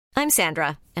I'm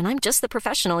Sandra, and I'm just the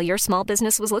professional your small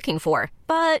business was looking for.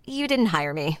 But you didn't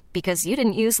hire me because you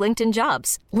didn't use LinkedIn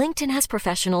Jobs. LinkedIn has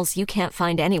professionals you can't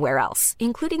find anywhere else,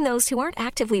 including those who aren't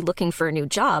actively looking for a new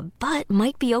job, but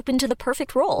might be open to the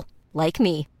perfect role, like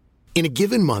me. In a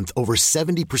given month, over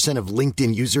 70% of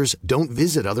LinkedIn users don't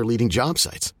visit other leading job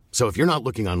sites. So if you're not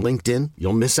looking on LinkedIn,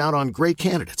 you'll miss out on great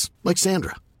candidates like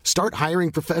Sandra. Start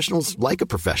hiring professionals like a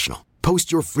professional.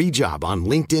 Post your free job on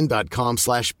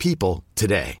linkedin.com/people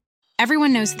today.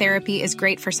 Everyone knows therapy is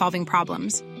great for solving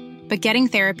problems, but getting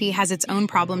therapy has its own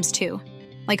problems too,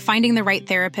 like finding the right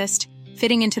therapist,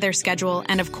 fitting into their schedule,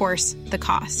 and of course, the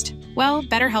cost. Well,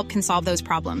 BetterHelp can solve those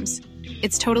problems.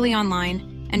 It's totally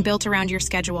online and built around your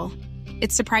schedule.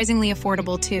 It's surprisingly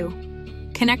affordable too.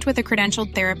 Connect with a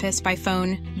credentialed therapist by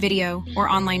phone, video, or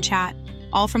online chat,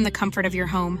 all from the comfort of your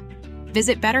home.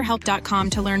 Visit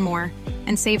BetterHelp.com to learn more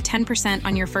and save 10%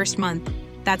 on your first month.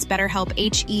 That's BetterHelp,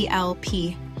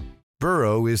 H-E-L-P.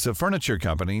 Burrow is a furniture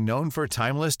company known for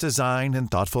timeless design and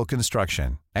thoughtful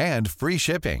construction, and free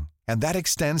shipping, and that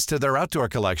extends to their outdoor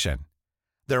collection.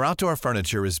 Their outdoor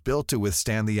furniture is built to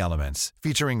withstand the elements,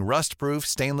 featuring rust-proof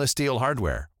stainless steel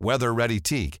hardware, weather-ready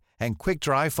teak, and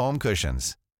quick-dry foam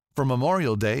cushions. For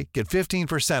Memorial Day, get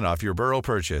 15% off your Burrow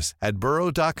purchase at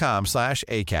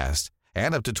burrow.com/ACAST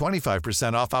and up to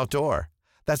 25% off outdoor.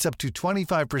 That's up to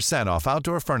 25% off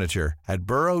outdoor furniture at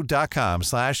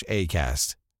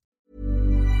burrow.com/ACAST.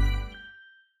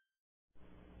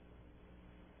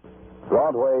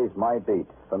 Broadway's my beat.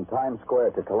 From Times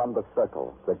Square to Columbus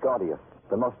Circle, the gaudiest,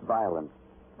 the most violent,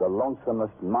 the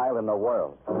lonesomest mile in the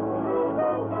world.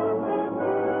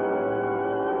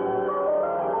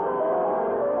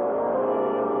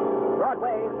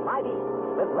 Broadway's My Beat,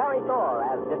 with Larry Thor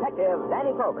as Detective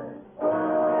Danny Clover.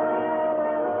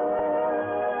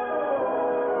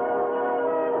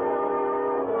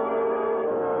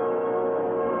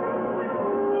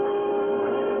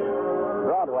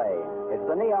 Broadway. It's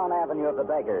the neon avenue of the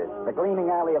beggars, the gleaming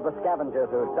alley of the scavengers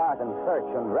who dart and search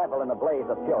and revel in the blaze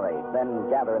of fury, then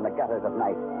gather in the gutters of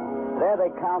night. There they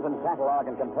count and catalog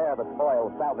and compare the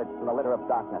spoils salvaged from the litter of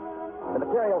darkness, the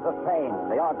materials of pain,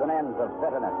 the odds and ends of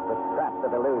bitterness, the scraps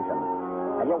of illusion.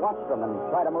 And you watch them and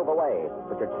try to move away,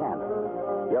 but you can't.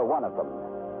 You're one of them.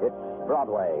 It's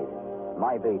Broadway,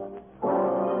 My Beat.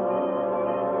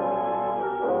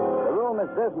 The room is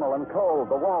dismal and cold.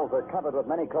 The walls are covered with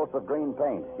many coats of green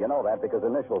paint. You know that because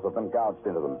initials have been gouged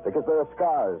into them, because there are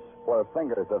scars where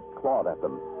fingers have clawed at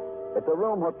them. It's a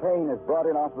room where pain is brought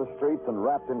in off the streets and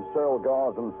wrapped in sterile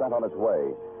gauze and sent on its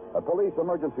way. A police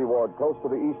emergency ward close to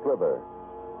the East River.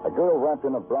 A girl wrapped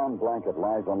in a brown blanket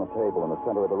lies on the table in the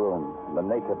center of the room. The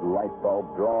naked light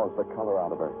bulb draws the color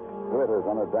out of her, glitters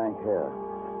on her dank hair.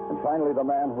 And finally, the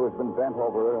man who has been bent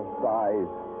over her sighs,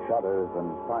 shudders,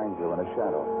 and finds you in a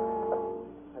shadow.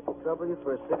 I could trouble you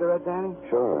for a cigarette, Danny?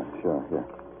 Sure, here.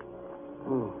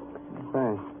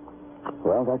 Thanks.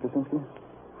 Well, Dr. Sinsky?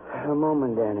 A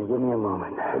moment, Danny. Give me a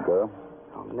moment. The girl?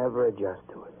 I'll never adjust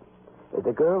to it.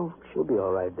 The girl, she'll be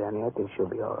all right, Danny. I think she'll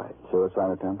be all right.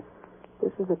 Suicide attempt?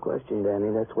 This is the question,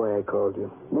 Danny. That's why I called you.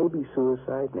 Maybe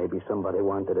suicide. Maybe somebody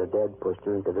wanted her dead, pushed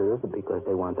her into the river because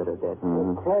they wanted her dead.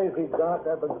 Mm-hmm. Crazy, Doc.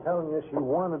 I've been telling you she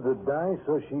wanted to die,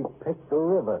 so she picked the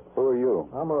river. Who are you?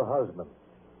 I'm her husband.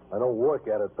 I don't work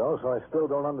at it, though, so I still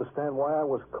don't understand why I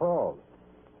was called.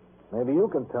 Maybe you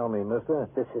can tell me, mister.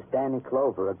 This is Danny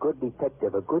Clover, a good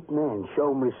detective, a good man.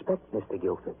 Show him respect, Mr.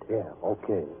 Guilford. Yeah,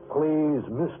 okay. Please,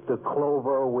 Mr.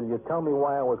 Clover, will you tell me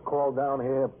why I was called down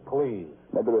here, please?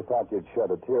 Maybe they thought you'd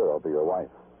shed a tear over your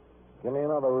wife. Give me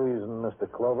another reason, Mr.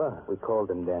 Clover. We called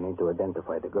him, Danny, to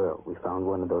identify the girl. We found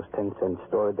one of those 10-cent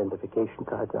store identification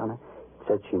cards on her. It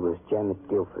said she was Janet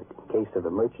Guilford. In case of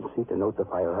emergency, to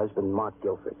notify her husband, Mark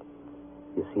Guilford.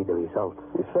 You see the results.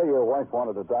 You say your wife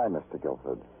wanted to die, Mr.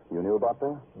 Guilford. You knew about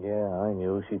that? Yeah, I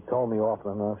knew. She told me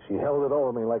often enough. She held it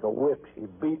over me like a whip. She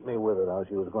beat me with it, how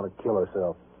she was going to kill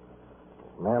herself.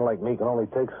 A man like me can only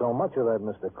take so much of that,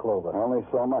 Mr. Clover. Only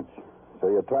so much. So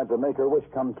you tried to make her wish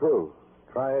come true.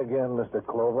 Try again, Mr.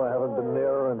 Clover. I haven't been near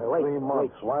her in 3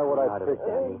 months. Why would I pick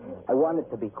Danny? I want it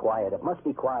to be quiet. It must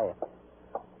be quiet.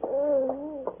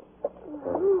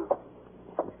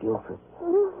 Mrs. Guilford.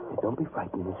 Don't be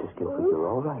frightened, Mrs. Guilford. You're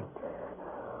all right.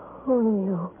 Who are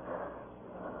you?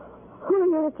 Who are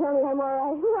you to tell me I'm all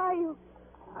right? Who are you?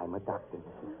 I'm a doctor,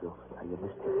 Mrs. Guilford. Are you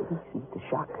listening? See the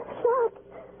shock? Shock?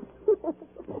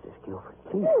 Mrs. Guilford,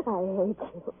 please. I hate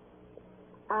you.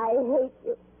 I hate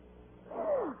you. I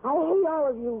hate all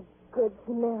of you good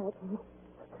Samaritans.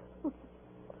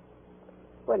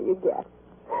 What do you get?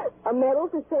 A medal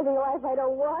for saving a life I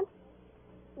don't want?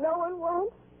 No one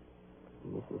wants?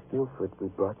 Mrs. Guilford, we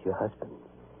brought your husband.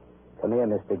 Come here,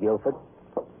 Mr. Guilford.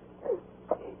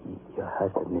 Your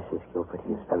husband, Mrs. Guilford,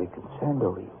 he is very concerned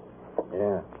over you.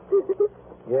 Yeah.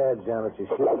 Yeah, Janet, you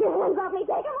should. Take your hands off me.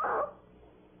 Take them off.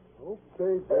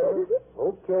 Okay, Janet.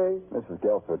 Okay. Mrs.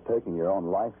 Guilford, taking your own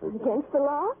life is... Against the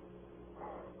law?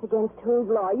 Against whose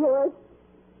law? Yours?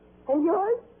 And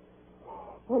yours?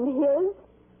 And his?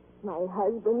 My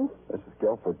husband's? Mrs.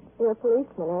 Guilford. You're a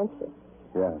policeman, aren't you?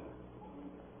 Yes.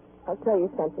 I'll tell you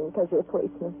something because you're a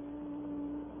policeman.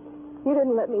 You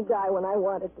didn't let me die when I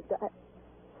wanted to die.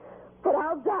 But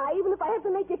I'll die even if I have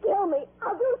to make you kill me.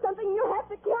 I'll do something and you'll have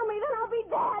to kill me. Then I'll be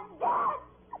dead. Dead.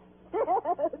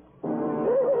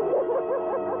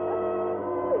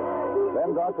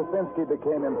 Then Dr. Finsky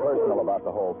became impersonal about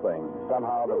the whole thing.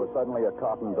 Somehow there was suddenly a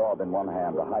cotton dog in one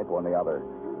hand, a hypo in the other.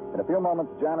 In a few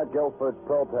moments, Janet Guilford's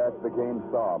protest became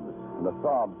sobs, and the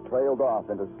sobs trailed off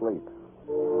into sleep.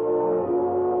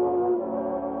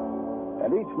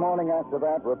 And each morning after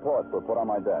that, reports were put on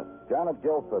my desk. Janet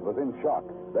Guilford was in shock.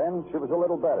 Then she was a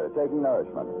little better, taking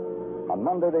nourishment. On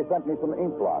Monday, they sent me some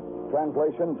ink blots.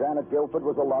 Translation, Janet Guilford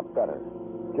was a lot better.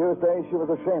 Tuesday, she was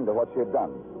ashamed of what she had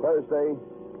done. Thursday,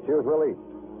 she was released.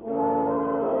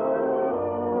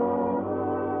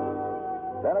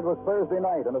 Then it was Thursday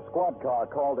night, and a squad car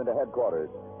called into headquarters.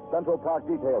 Central Park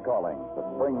detail calling. The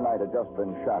spring night had just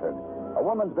been shattered. A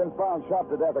woman's been found shot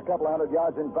to death a couple of 100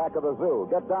 yards in back of the zoo.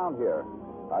 Get down here.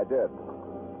 I did.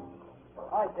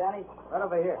 Hi, Danny. Right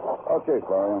over here. Okay,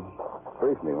 Florian.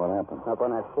 Brief me. What happened? Up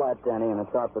on that flat, Danny, and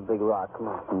it's off the big rock. Come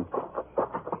on.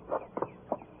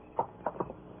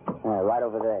 Yeah, right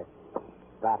over there.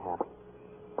 That happened.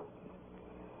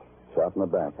 Shot in the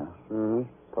back, huh? Mm-hmm.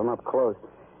 From up close.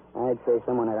 I'd say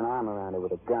someone had an arm around it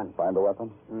with a gun. Find a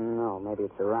weapon? No, maybe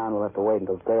it's around. We'll have to wait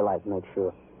until daylight to make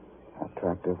sure.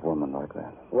 Attractive woman like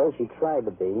that. Well, she tried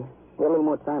to be. We had a little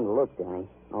more time to look, Danny.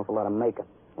 An awful lot of makeup.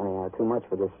 Anyhow, too much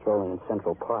for just strolling in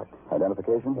Central Park.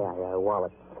 Identification? Yeah,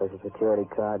 wallet. Social security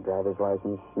card, driver's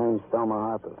license. Name's Thelma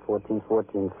Harper,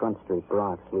 1414 Front Street,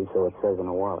 Bronx. At least so it says in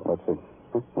the wallet. Let's see.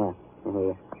 Yeah,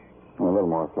 here. A little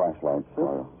more flashlight.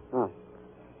 Oh.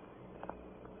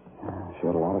 She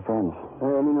had a lot of friends.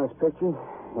 Any nice picture?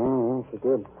 Yeah, she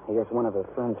did. I guess one of her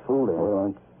friends fooled her.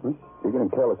 Well, you're getting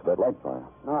careless about light fire.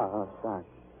 Oh, sorry.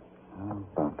 How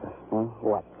about this? Huh?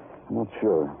 What? I'm not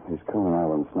sure. These Coney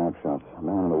Island snapshots. A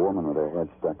man and a woman with their heads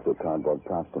stuck to a cardboard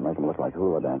costume, make them look like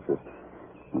hula dancers.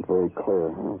 Not very clear.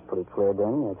 It's pretty clear,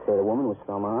 Danny. I'd say the woman was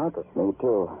Thelma Harper. Me,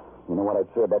 too. You know what I'd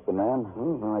say about the man?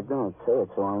 No, I don't. Say it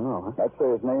so I'll know, huh? I'd say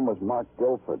his name was Mark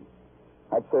Guilford.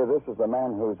 I'd say this is the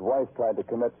man whose wife tried to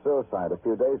commit suicide a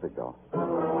few days ago.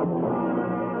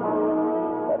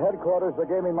 At headquarters, they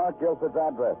gave me Mark Guilford's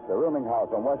address, a rooming house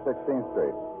on West 16th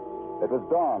Street. It was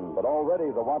dawn, but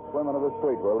already the watchwomen of the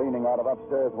street were leaning out of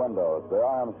upstairs windows, their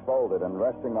arms folded and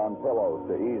resting on pillows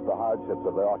to ease the hardships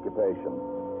of their occupation.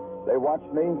 They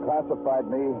watched me, classified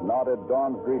me, nodded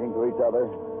Dawn's greeting to each other,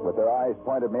 with their eyes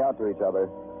pointed me out to each other,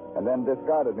 and then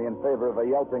discarded me in favor of a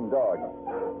yelping dog.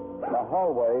 In a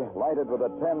hallway, lighted with a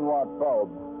 10-watt bulb,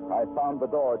 I found the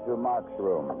door to Mark's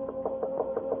room.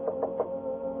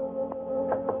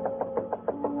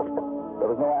 There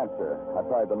was no answer. I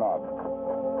tried the knob.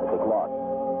 It was locked.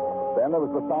 Then there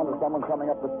was the sound of someone coming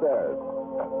up the stairs.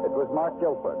 It was Mark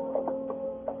Guilford.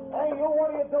 Hey, you, what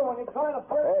are you doing? You trying to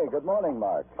break? Hey, good morning,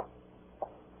 Mark.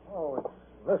 Oh, it's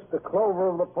Mr. Clover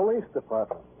of the police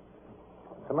department.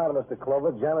 What's the matter, Mr.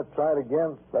 Clover? Janet tried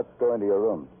again? Let's go into your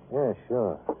room. Yeah,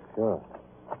 sure.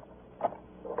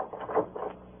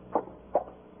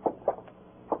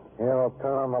 Here, I'll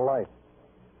turn on the light.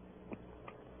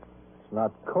 It's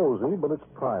not cozy, but it's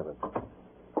private.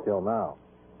 Till now.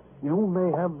 You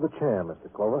may have the chair,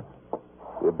 Mr. Clover.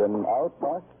 You've been out,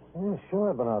 Mark? Yeah, sure.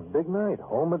 I've been out. Big night.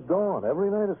 Home at dawn. Every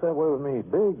night it's that way with me.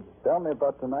 Big. Tell me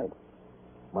about tonight.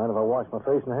 Mind if I wash my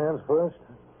face and hands first?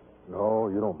 No,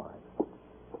 you don't mind.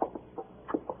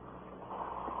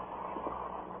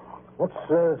 What's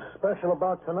special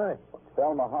about tonight?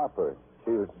 Thelma Harper.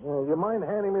 She was... You mind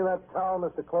handing me that towel,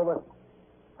 Mr. Clover?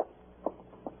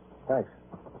 Thanks.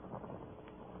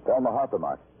 Thelma Harper,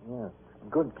 Mark. Yeah.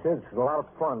 Good kids. A lot of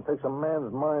fun. Takes a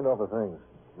man's mind off of things.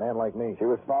 Man like me. She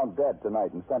was found dead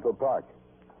tonight in Central Park.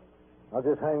 I'll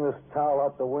just hang this towel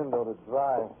out the window to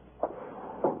dry.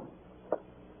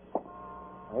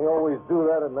 I always do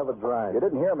that. It never dries. You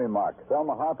didn't hear me, Mark.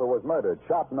 Thelma Harper was murdered,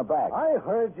 shot in the back. I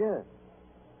heard you.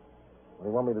 What do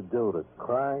you want me to do? To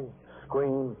cry,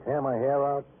 scream, tear my hair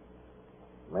out?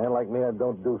 A man like me, I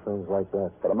don't do things like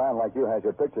that. But a man like you has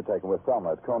your picture taken with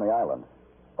Thelma at Coney Island.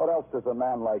 What else does a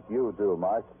man like you do,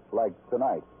 Mark? Like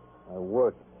tonight? I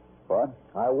work. What?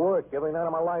 I work. Every night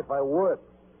of my life, I work.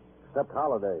 Except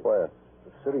holidays. Where?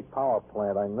 The city power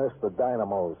plant. I nurse the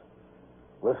dynamos.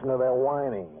 Listen to their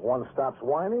whining. One stops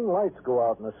whining, lights go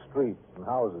out in the street and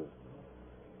houses.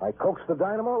 I coax the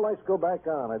dynamo, lights go back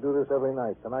on. I do this every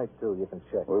night. Tonight, too. You can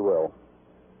check. We will.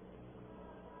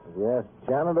 Have you asked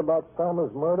Janet about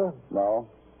Thelma's murder? No.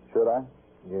 Should I?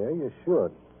 Yeah, you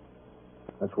should.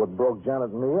 That's what broke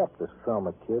Janet and me up, this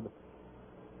Thelma kid.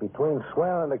 Between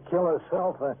swearing to kill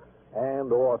herself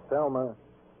and/or Thelma,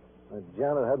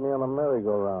 Janet had me on a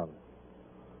merry-go-round.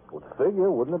 Would figure,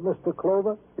 wouldn't it, Mr.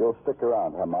 Clover? You'll stick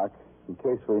around, huh, Mark? In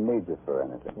case we need you for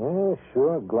anything. Yeah,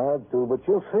 sure, glad to. But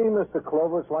you'll see, Mr.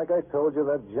 Clover, it's like I told you,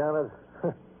 that Janet,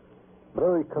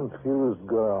 very confused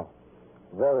girl.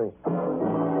 Very.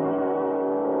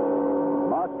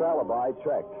 Mark's alibi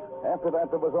checked. After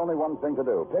that, there was only one thing to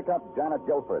do. Pick up Janet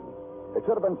Guilford. It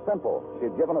should have been simple.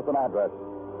 She'd given us an address.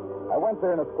 I went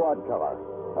there in a squad car.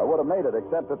 I would have made it,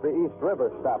 except that the East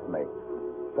River stopped me.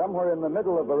 Somewhere in the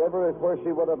middle of the river is where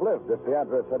she would have lived if the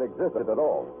address had existed at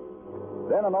all.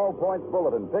 Then an all-points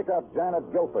bulletin. Pick up Janet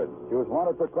Guilford. She was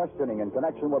wanted for questioning in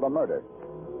connection with a murder.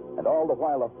 And all the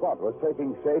while a plot was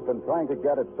taking shape and trying to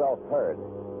get itself heard.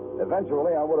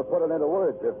 Eventually, I would have put it into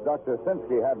words if Dr.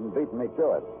 Sinsky hadn't beaten me to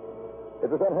it. It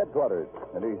was at headquarters,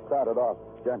 and he started off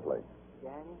gently.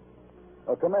 Danny?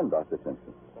 Oh, come in, Dr.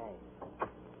 Sinsky.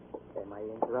 Thanks. Am I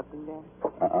interrupting, Dan?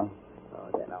 Uh-uh. Oh,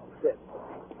 then I'll sit.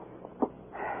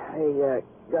 I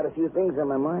got a few things on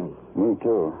my mind. Me,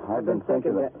 too. I've been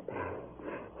thinking that...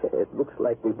 It looks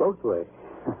like we both were.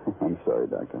 I'm sorry,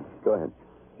 Doctor. Go ahead.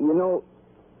 You know,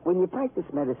 when you practice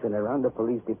medicine around the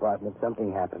police department,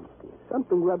 something happens to you.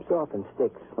 Something rubs off and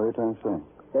sticks. What are you trying to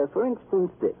say? For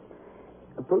instance, this.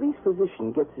 A police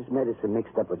physician gets his medicine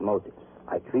mixed up with motives.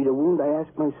 I treat a wound, I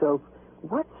ask myself,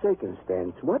 what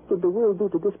circumstance, what did the world do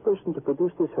to this person to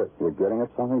produce this hurt? You're getting at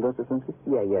something, Dr. Sinsky?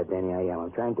 Yeah, Danny, I am.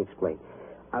 I'm trying to explain.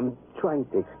 I'm trying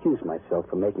to excuse myself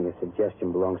for making a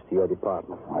suggestion belongs to your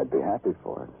department. I'd be happy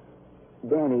for it.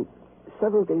 Danny,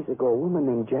 several days ago, a woman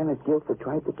named Janet Guilford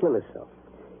tried to kill herself.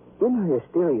 In her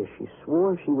hysteria, she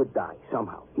swore she would die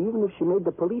somehow, even if she made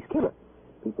the police kill her.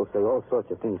 People say all sorts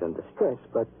of things under stress,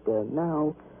 but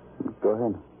now... Go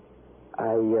ahead.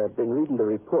 I've been reading the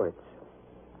reports.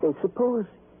 They suppose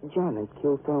Janet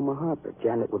killed Thelma Harper.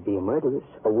 Janet would be a murderess.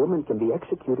 A woman can be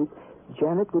executed.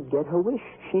 Janet would get her wish.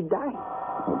 She'd die.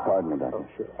 Oh, pardon me, Doctor. Oh,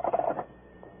 sure.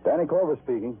 Danny Clover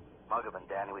speaking. Muggerman,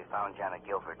 Danny, we found Janet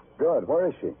Guilford. Good. Where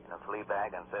is she? In a flea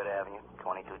bag on 3rd Avenue,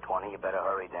 2220. You better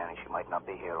hurry, Danny. She might not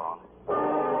be here long.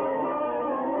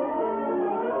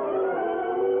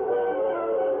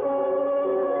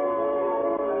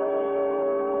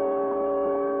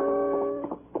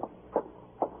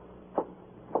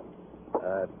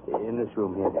 In this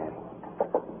room here, Danny.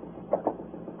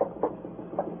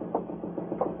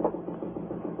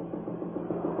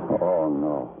 Oh,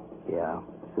 no. Yeah,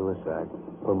 suicide.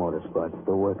 Promoter squad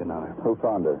still working on her. Who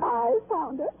found her? I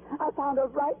found her. I found her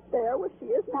right there where she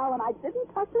is now, and I didn't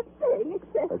touch a thing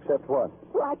except... Except what?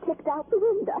 Well, I kicked out the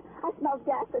window. I smelled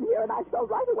gas in here, and I saw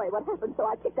right away what happened, so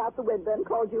I kicked out the window and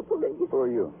called you police. Who are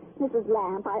you? Mrs.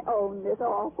 Lamp, I own this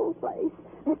awful place.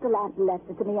 Mr. Lamp left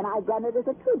it to me, and I've run it as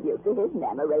a tribute to his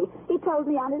memory. He told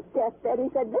me on his deathbed, he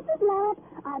said, Mrs. Lamp,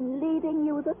 I'm leaving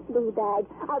you the flea bag.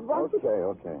 I want you...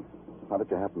 Okay. How did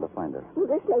you happen to find her? Well,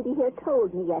 this lady here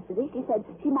told me yesterday. She said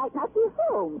she might not be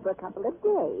home for a couple of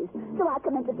days. So I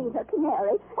come in to feed her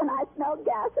canary, and I smelled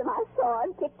gas, and I saw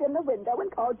and kicked in the window and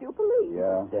called you police.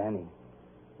 Yeah? Danny,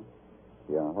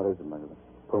 Yeah, what is it, Muggerman?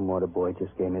 promoter boy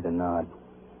just gave me the nod.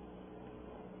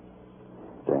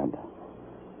 Dead.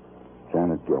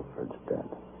 Janet Guilford's dead.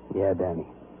 Yeah, Danny,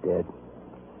 dead.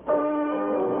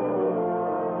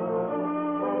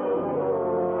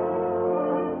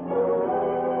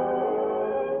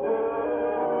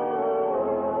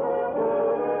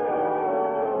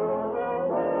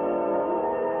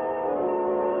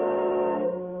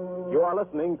 You are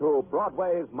listening to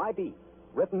Broadway's My Beat,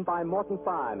 written by Morton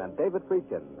Fine and David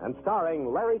Friedkin, and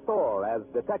starring Larry Thor as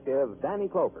Detective Danny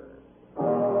Clover.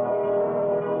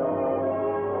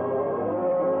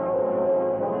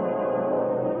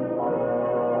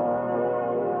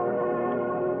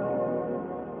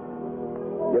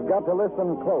 You've got to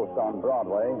listen close on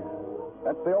Broadway.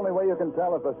 That's the only way you can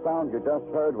tell if the sound you just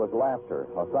heard was laughter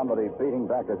or somebody beating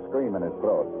back a scream in his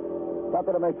throat. Not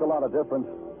that it makes a lot of difference.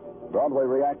 Broadway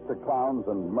reacts to clowns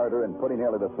and murder in pretty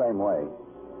nearly the same way.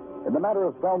 In the matter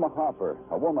of Thelma Harper,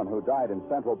 a woman who died in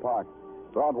Central Park,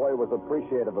 Broadway was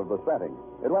appreciative of the setting.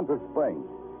 It went to spring.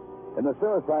 In the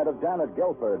suicide of Janet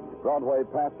Guilford, Broadway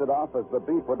passed it off as the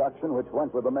B production which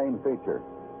went with the main feature.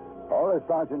 Or as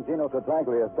Sergeant Gino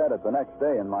Tartaglia said it the next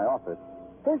day in my office.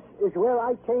 This is where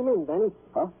I came in, Benny.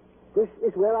 Huh? This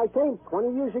is where I came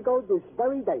 20 years ago this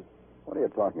very day. What are you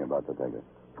talking about, Detective?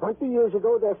 20 years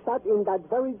ago, there sat in that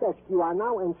very desk you are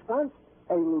now ensconced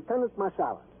a Lieutenant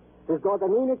Marsala. His daughter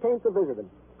Nina came to visit him.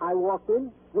 I walked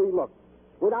in, we looked.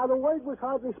 Without a word was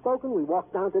hardly spoken, we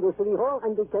walked down to the city hall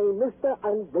and became Mr.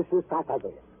 and Mrs.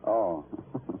 Tartaglia. Oh,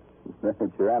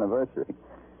 it's your anniversary.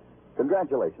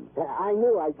 Congratulations. I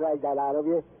knew I'd drag that out of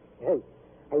you. Hey,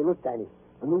 look, Danny,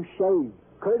 a new shave,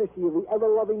 courtesy of the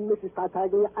ever-loving Mrs.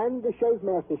 Tartaglia and the shave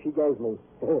master she gave me.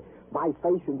 My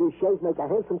face and this shave make a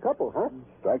handsome couple, huh?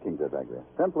 Striking, Detective.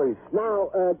 Simply. Now,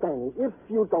 Danny, if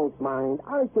you don't mind,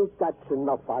 I think that's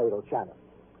enough idle chatter.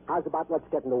 How's about let's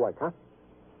get into work, huh?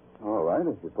 All right,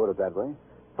 if you put it that way.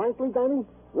 Frankly, Danny,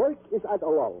 work is at a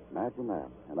lull. Imagine that.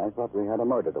 And I thought we had a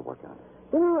murder to work on.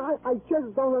 You know, I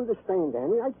just don't understand,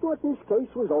 Danny. I thought this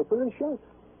case was open and shut.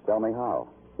 Tell me how.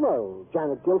 Well,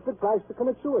 Janet Guilford tries to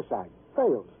commit suicide.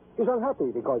 Fails. Is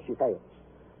unhappy because she fails.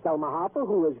 Thelma Harper,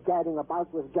 who is gadding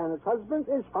about with Janet's husband,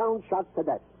 is found shot to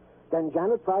death. Then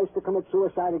Janet tries to commit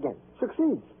suicide again.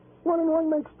 Succeeds. 1 and 1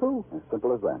 makes 2. As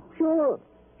simple as that. Sure.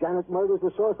 Janet murders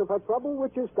the source of her trouble,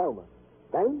 which is Thelma.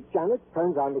 Then Janet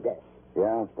turns on the gas.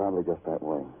 Yeah, it's probably just that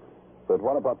way. But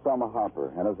what about Thelma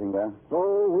Harper? Anything there?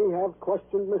 Oh, we have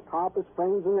questioned Miss Harper's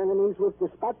friends and enemies with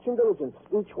dispatch and diligence.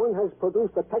 Each one has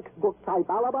produced a textbook-type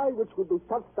alibi, which would be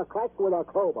tough to crack with a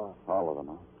crowbar. All of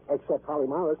them, huh? Except Holly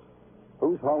Morris.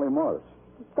 Who's Holly Morris?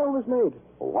 Thelma's maid.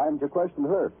 Well, why haven't you questioned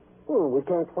her? Oh, we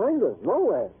can't find her.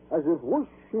 Nowhere. As if whoosh,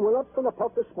 she went up in a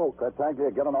puff of smoke. Tartaglia,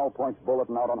 get an all-points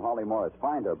bulletin out on Holly Morris.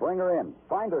 Find her. Bring her in.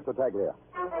 Find her, Tartaglia.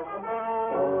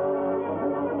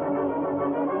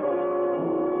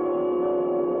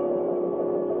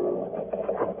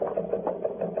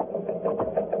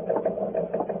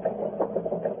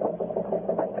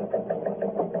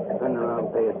 Turn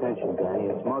around, pay attention, Danny.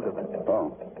 It's Muggerman.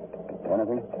 Oh.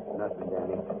 Anything? Nothing,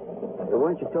 Danny.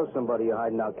 Why don't you tell somebody you're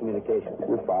hiding out communications?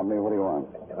 You found me. What do you want?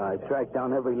 I tracked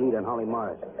down every lead on Holly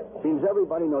Morris. Seems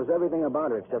everybody knows everything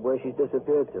about her except where she's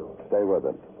disappeared to. Stay with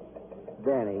it.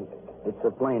 Danny, it's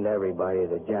so plain to everybody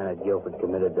that Janet Guilford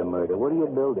committed the murder. What are you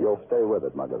building? You'll stay with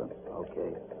it, Muggerman.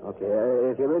 Okay.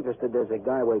 If you're interested, there's a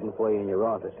guy waiting for you in your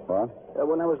office. What?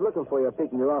 When I was looking for you, I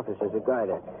peeked in your office. There's a guy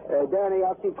there. Danny,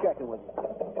 I'll keep checking with you.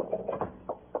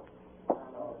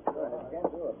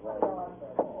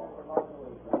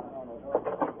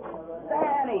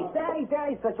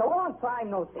 Danny, such a long time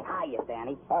no see. Hiya,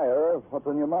 Danny. Hi, Irv. What's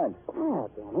on your mind?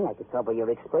 Danny, I could tell by your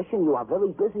expression you are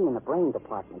very busy in the brain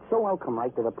department. So I'll come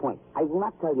right to the point. I will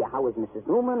not tell you how is Mrs.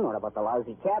 Newman or about the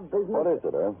lousy cab business. What is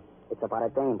it, Irv? It's about a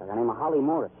dame by the name of Holly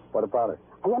Morris. What about her?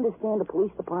 I understand the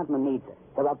police department needs her.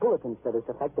 There are bulletins that is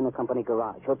affecting the company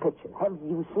garage. Her picture. Have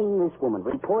you seen this woman?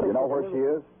 Reported. You know where she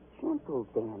is? Gentle,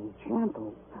 Danny,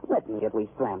 gentle. Let me at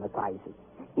least dramatize it.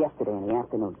 Yesterday in the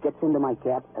afternoon, gets into my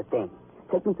cab, a dame.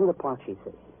 Take me through the park, she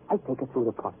says. I take her through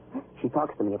the park. She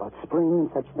talks to me about spring and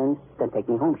such things. Then take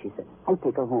me home, she says. I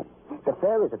take her home. The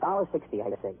fare is $1.60,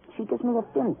 I say. She gives me a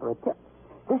fin for a tip.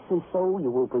 This is so you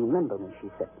will remember me, she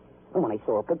said. And when I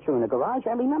saw a picture in the garage,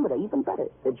 I remembered her even better.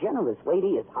 The generous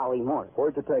lady is Holly Morris.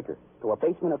 Where'd you take her? To a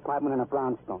basement apartment in a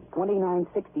brownstone,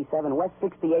 2967 West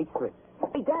 68th Street.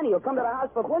 Hey, Danny, you'll come to the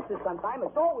house for blisters sometime.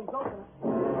 It's always open.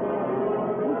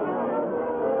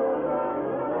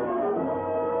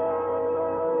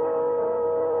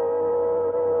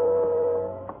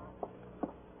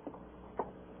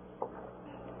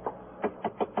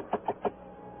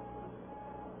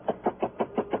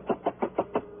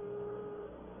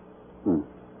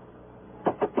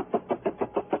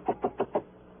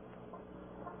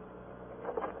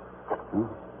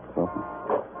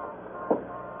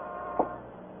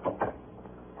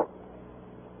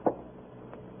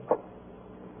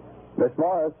 Miss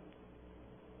Morris?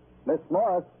 Miss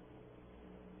Morris?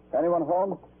 Anyone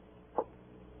home?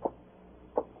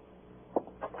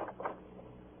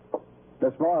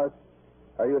 Miss Morris?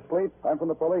 Are you asleep? I'm from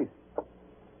the police.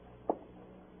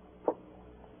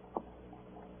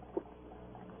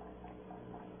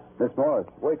 Miss Morris,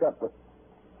 wake up. She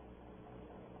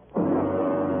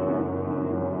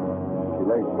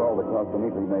lay sprawled across the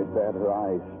neatly made bed, her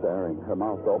eyes staring, her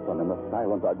mouth open, in the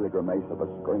silent, ugly grimace of a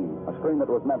scream. A scream that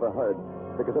was never heard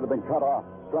because it had been cut off,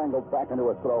 strangled back into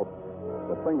her throat.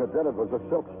 The thing that did it was a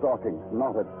silk stocking,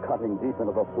 knotted, cutting deep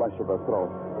into the flesh of her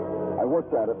throat. I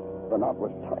worked at it. The knot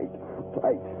was tight.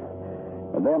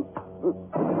 And then it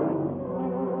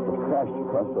crashed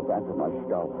across the back of my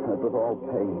scalp. It was all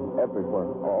pain,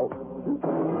 everywhere, all.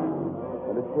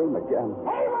 And it came again.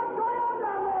 Hey, what's going on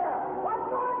down there? What's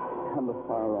going on? And the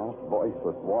far-off voice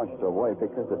was washed away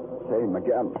because it came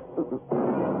again.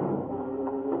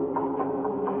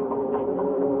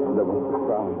 there was the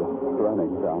sound of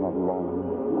running down a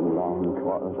long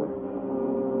corridor.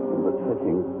 And the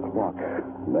ticking clock.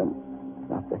 And then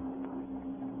nothing.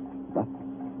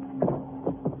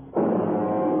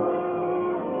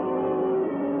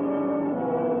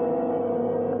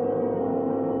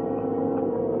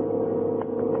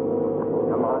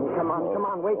 Come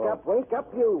on, wake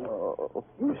up, you.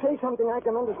 You say something I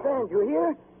can understand, you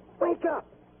hear? Wake up.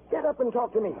 Get up and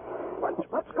talk to me.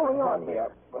 What's going on here?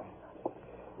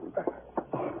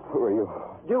 Who are you?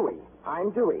 Dewey.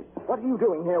 I'm Dewey. What are you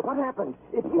doing here? What happened?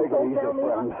 If you Take it don't easy, tell me...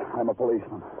 friend. I'm a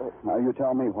policeman. Now, you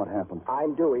tell me what happened.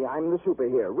 I'm Dewey. I'm the super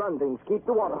here. Run things. Keep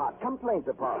the water hot. Complaint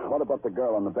department. What about the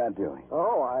girl on the bed, Dewey?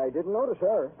 Oh, I didn't notice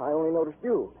her. I only noticed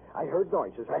you. I heard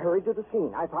noises. I hurried to the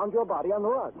scene. I found your body on the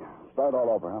rug. Start all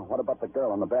over, huh? What about the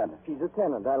girl on the bed? She's a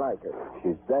tenant. I like her.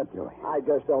 She's dead, Dewey. I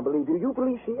just don't believe you. You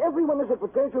police see everyone as if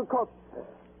prepared to have caught...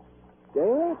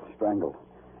 Dead? Strangled.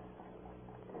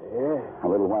 Yeah. A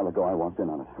little while ago, I walked in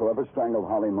on it. Whoever strangled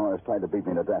Holly Morris tried to beat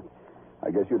me to death.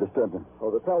 I guess you disturbed him. Oh,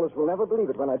 the fellas will never believe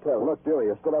it when I tell them. Look, Dewey,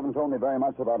 you still haven't told me very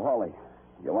much about Holly.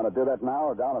 You want to do that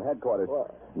now or down at headquarters?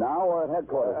 What? Now or at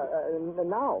headquarters?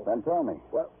 Now. Then tell me.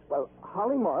 Well,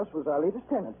 Holly Morris was our latest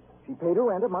tenant. She paid her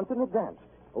rent a month in advance.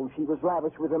 Oh, she was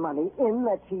lavish with her money in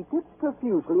that she tipped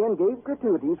profusely and gave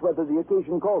gratuities whether the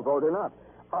occasion called for it or not.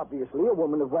 Obviously, a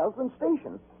woman of wealth and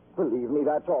station. Believe me,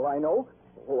 that's all I know.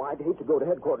 Oh, I'd hate to go to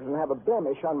headquarters and have a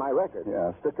blemish on my record.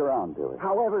 Yeah, stick around, Dewey.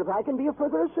 However, if I can be of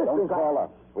further assistance... Don't call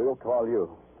us. We'll call you.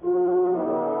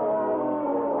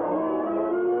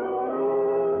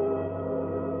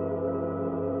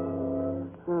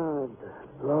 The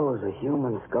blows a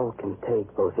human skull can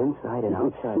take, both inside and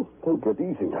outside. Take it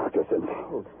easy, Dr. Simpson.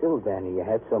 Hold still, Danny. You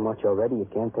had so much already, you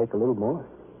can't take a little more.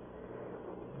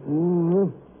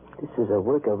 This is a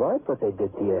work of art, what they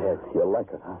did to your head. You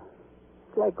like it, huh?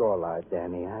 It's like all art,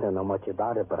 Danny. I don't know much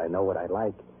about it, but I know what I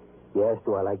like. Yes,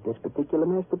 do I like this particular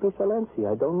masterpiece, Valenci?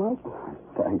 I don't like it.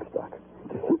 Thanks, Doc.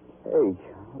 Hey,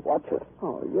 watch it.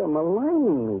 Oh, you're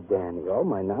maligning me, Danny. Oh,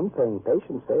 my non-paying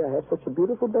patients say I have such a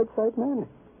beautiful bedside manner.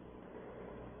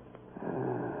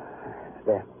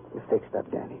 There, you're fixed up,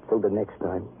 Danny. Till the next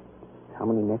time. How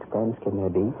many next times can there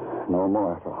be? No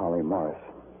more for Holly Morris.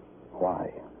 Why?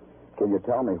 Can you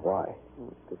tell me why?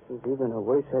 This is even a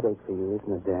worse headache for you,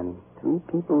 isn't it, Danny? 3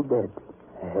 people dead.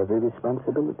 A heavy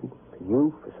responsibility. For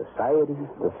you, for society.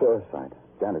 The suicide.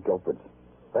 Janet Guilford's.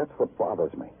 That's what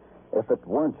bothers me. If it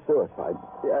weren't suicide...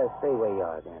 Stay where you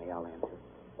are, Danny. I'll answer.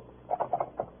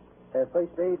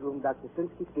 First aid room, Dr.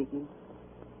 Sinsky speaking.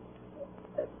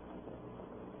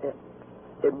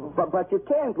 But you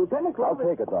can't, Lieutenant Clover. I'll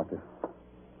take it, Doctor.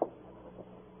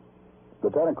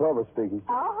 Lieutenant Clover speaking.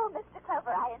 Oh, Mr. Clover,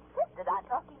 I insisted on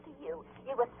talking to you.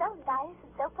 You were so nice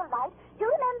and so polite. You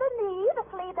remember me, the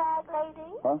flea bag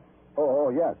lady? Huh?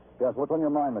 Oh, yes. Yes, what's on your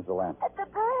mind, Mr. Lamb? The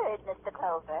bird, Mr.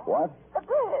 Clover. What? The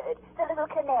bird. The little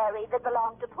canary that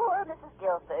belonged to poor Mrs.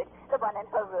 Guilford. The one in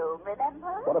her room,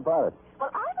 remember? What about it?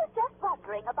 Well, I was just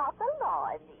wondering about the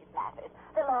law in these matters.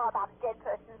 The law about a dead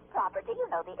person's property, you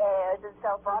know, the heirs and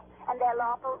so forth, and their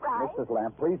lawful rights. Mrs.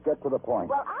 Lamb, please get to the point.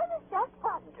 Well, I was just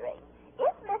wondering,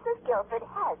 if Mrs. Guilford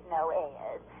has no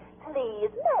heirs,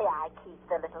 please, may I keep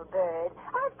the little bird?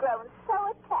 I've grown so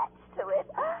attached to it.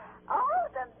 Oh,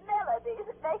 the melodies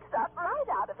it makes up right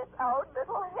out of its own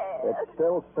little head. It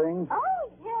still sings?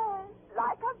 Oh, yes,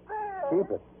 like a bird.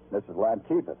 Keep it. Mrs. Lamb,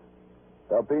 keep it.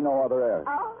 There'll be no other heirs.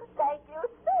 Oh, thank you,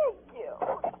 thank you.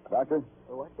 Doctor?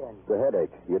 What then? The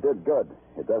headache. You did good.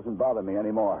 It doesn't bother me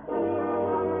anymore.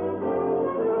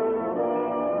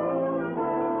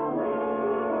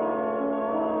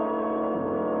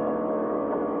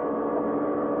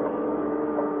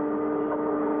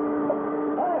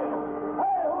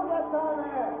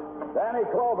 Danny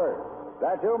Clover.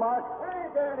 That you, Mark? Hey,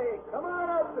 Danny, come on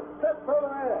up the steps over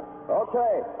there.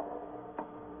 Okay.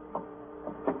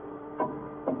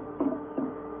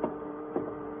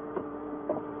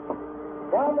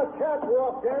 Down the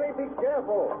catwalk, Danny, be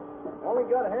careful. Only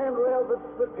got handrails at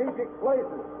strategic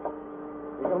places.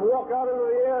 You can walk out into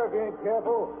the air if you ain't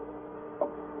careful.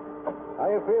 How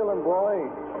you feeling, boy?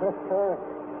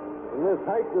 In this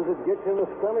height, does it get you in the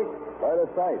stomach? Quite a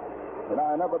sight. You know,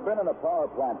 I've never been in a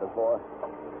power plant before.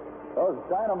 Those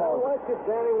dynamos... Now, watch it,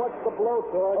 Danny. Watch the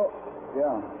blowtorch. Oh,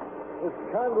 yeah. This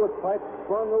conduit pipe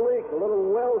sprung a leak. A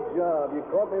little well job. You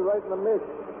caught me right in the midst.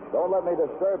 Don't let me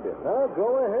disturb you. No,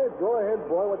 go ahead. Go ahead,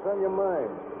 boy. What's on your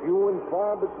mind? Few and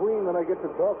far between when I get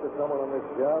to talk to someone on this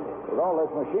job. With all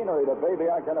this machinery, the baby,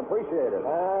 I can appreciate it.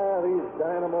 These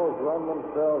dynamos run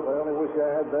themselves. I only wish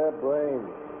I had their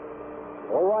brains.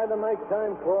 Oh, why the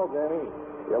nighttime call, Danny?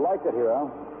 You like it here,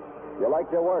 huh? You like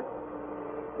your work?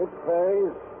 It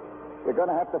pays. You're going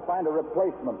to have to find a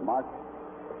replacement, Mark.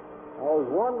 I was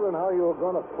wondering how you were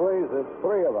going to phrase it.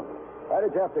 3 of them. Why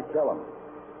did you have to kill them?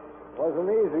 Wasn't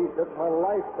easy. Took my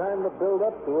lifetime to build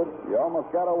up to it. You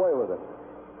almost got away with it.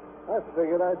 I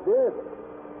figured I did.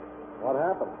 What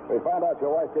happened? We found out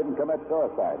your wife didn't commit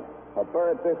suicide. A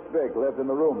bird this big lived in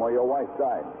the room where your wife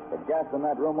died. The gas in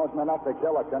that room wasn't enough to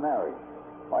kill a canary.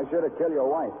 Why should it kill your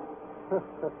wife?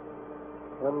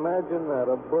 Imagine that,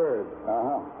 a bird.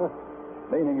 Uh-huh.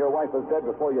 Meaning your wife was dead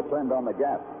before you turned on the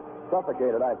gas.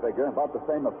 Suffocated, I figure. About the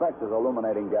same effect as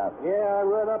illuminating gas. Yeah, I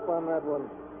read up on that one.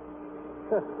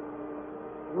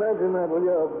 Imagine that, will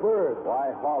you, a bird.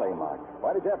 Why Holly, Mark?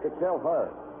 Why did you have to kill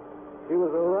her? She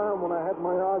was around when I had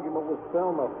my argument with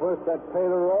Thelma. First I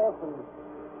paid her off,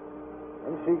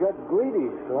 and she got greedy,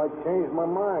 so I changed my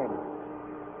mind.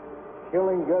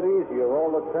 Killing got easier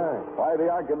all the time. Why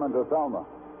the argument with Thelma?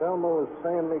 Thelma was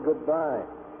saying me goodbye.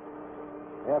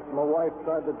 After my wife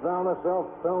tried to drown herself,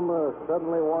 Thelma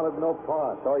suddenly wanted no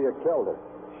part. So you killed her.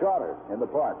 Shot her in the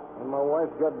park. And my wife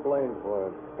got blamed for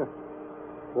it.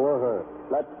 For her.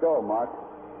 Let's go, Mark.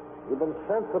 You've been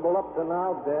sensible up to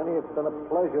now, Danny. It's been a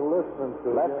pleasure listening to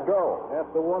you. Let's go.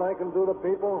 After what I can do to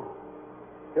people,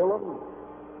 kill them.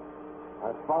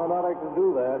 I found out I can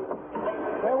do that.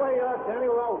 Stay where you are, Danny,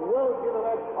 or I'll weld you to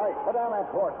that pipe. Put down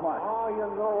that torch, Mark. Oh, you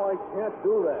know I can't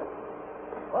do that.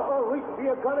 Uh-oh, reach for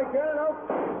your gun again.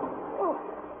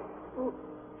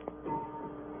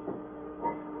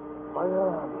 My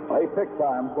arm. Lay fixed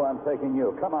arms where I'm taking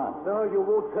you. Come on. No, you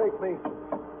won't take me.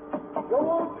 You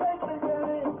won't take me,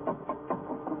 Danny.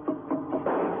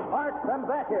 Mark, come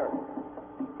back here.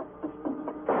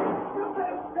 You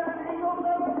bet, Danny. You'll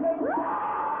never take me.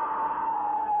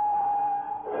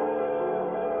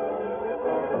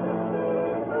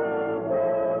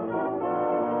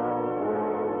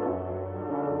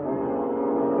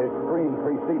 His scream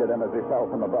preceded him as he fell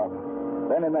from above.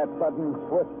 Then in that sudden,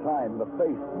 swift time, the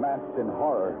face masked in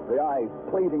horror, the eyes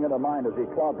pleading into mine as he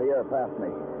clawed the air past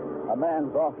me. A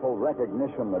man's awful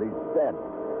recognition that he's dead.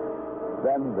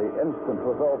 Then the instant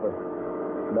was over.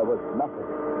 There was nothing.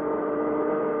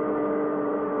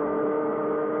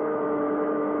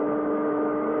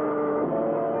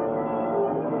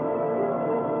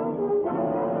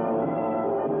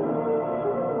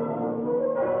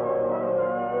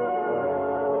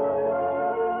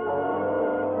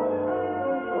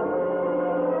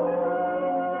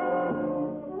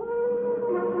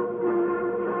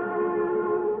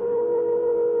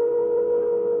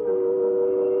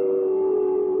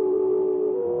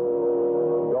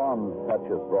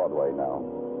 Touches Broadway now.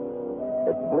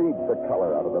 It bleeds the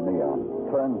color out of the neon,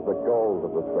 turns the gold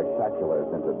of the spectaculars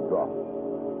into dross.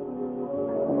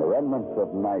 And the remnants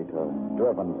of night are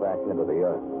driven back into the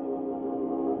earth.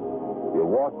 You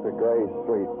walk the gray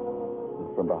street,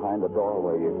 and from behind the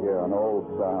doorway you hear an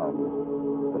old sound,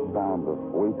 the sound of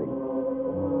weeping.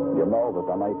 You know that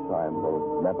the nighttime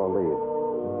will never leave.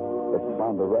 It's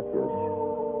found a refuge.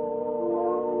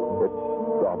 It's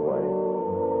Broadway,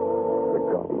 the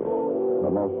gaudiest, the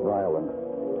most violent,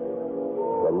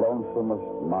 the lonesomest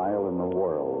mile in the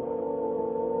world.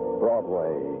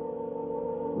 Broadway,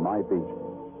 my beat.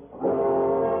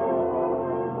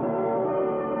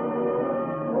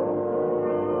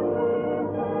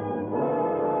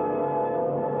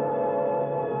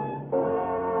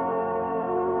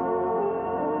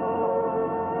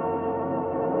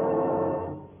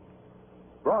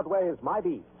 Broadway's My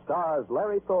Beat stars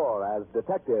Larry Thor as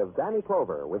Detective Danny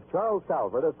Clover with Charles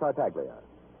Calvert as Tartaglia.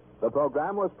 The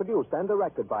program was produced and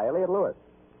directed by Elliott Lewis.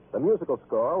 The musical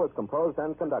score was composed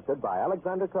and conducted by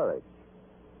Alexander Courage.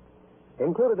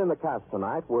 Included in the cast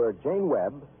tonight were Jane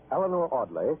Webb, Eleanor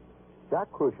Audley,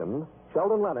 Jack Crucian,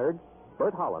 Sheldon Leonard,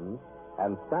 Bert Holland,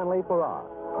 and Stanley Farrar.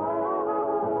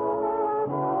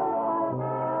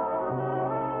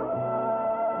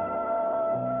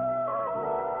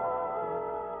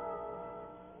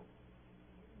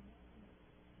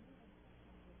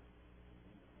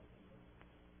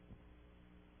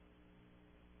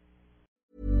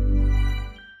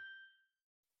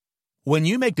 When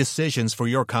you make decisions for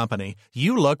your company,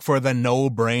 you look for the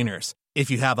no-brainers. If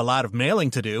you have a lot of mailing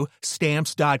to do,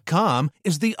 Stamps.com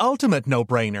is the ultimate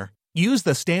no-brainer. Use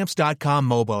the Stamps.com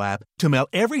mobile app to mail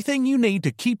everything you need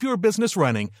to keep your business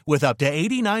running with up to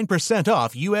 89%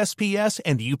 off USPS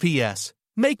and UPS.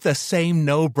 Make the same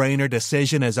no-brainer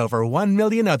decision as over 1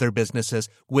 million other businesses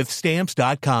with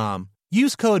Stamps.com.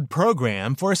 Use code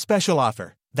PROGRAM for a special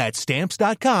offer. That's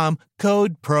Stamps.com,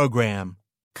 code PROGRAM.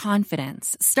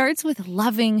 Confidence starts with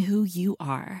loving who you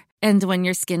are. And when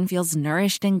your skin feels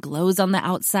nourished and glows on the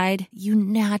outside, you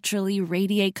naturally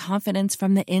radiate confidence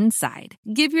from the inside.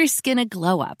 Give your skin a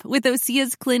glow up with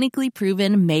Osea's clinically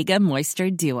proven Mega Moisture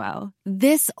Duo.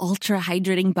 This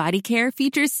ultra-hydrating body care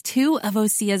features two of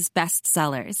Osea's best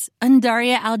sellers,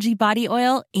 Undaria Algae Body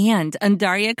Oil and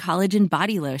Undaria Collagen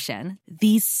Body Lotion.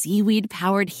 These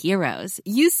seaweed-powered heroes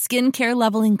use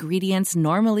skincare-level ingredients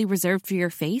normally reserved for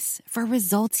your face for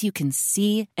results you can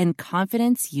see and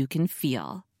confidence you can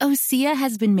feel. Osea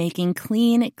has been making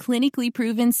clean, clinically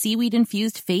proven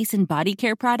seaweed-infused face and body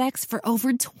care products for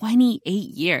over 28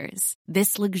 years.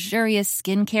 This luxurious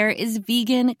skincare is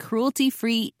vegan,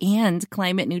 cruelty-free, and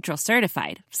climate-neutral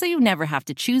certified, so you never have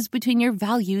to choose between your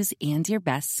values and your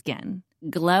best skin.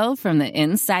 Glow from the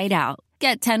inside out.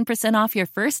 Get 10% off your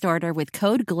first order with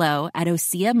code GLOW at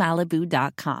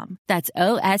OseaMalibu.com. That's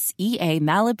OSEA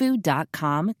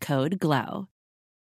Malibu.com, code GLOW.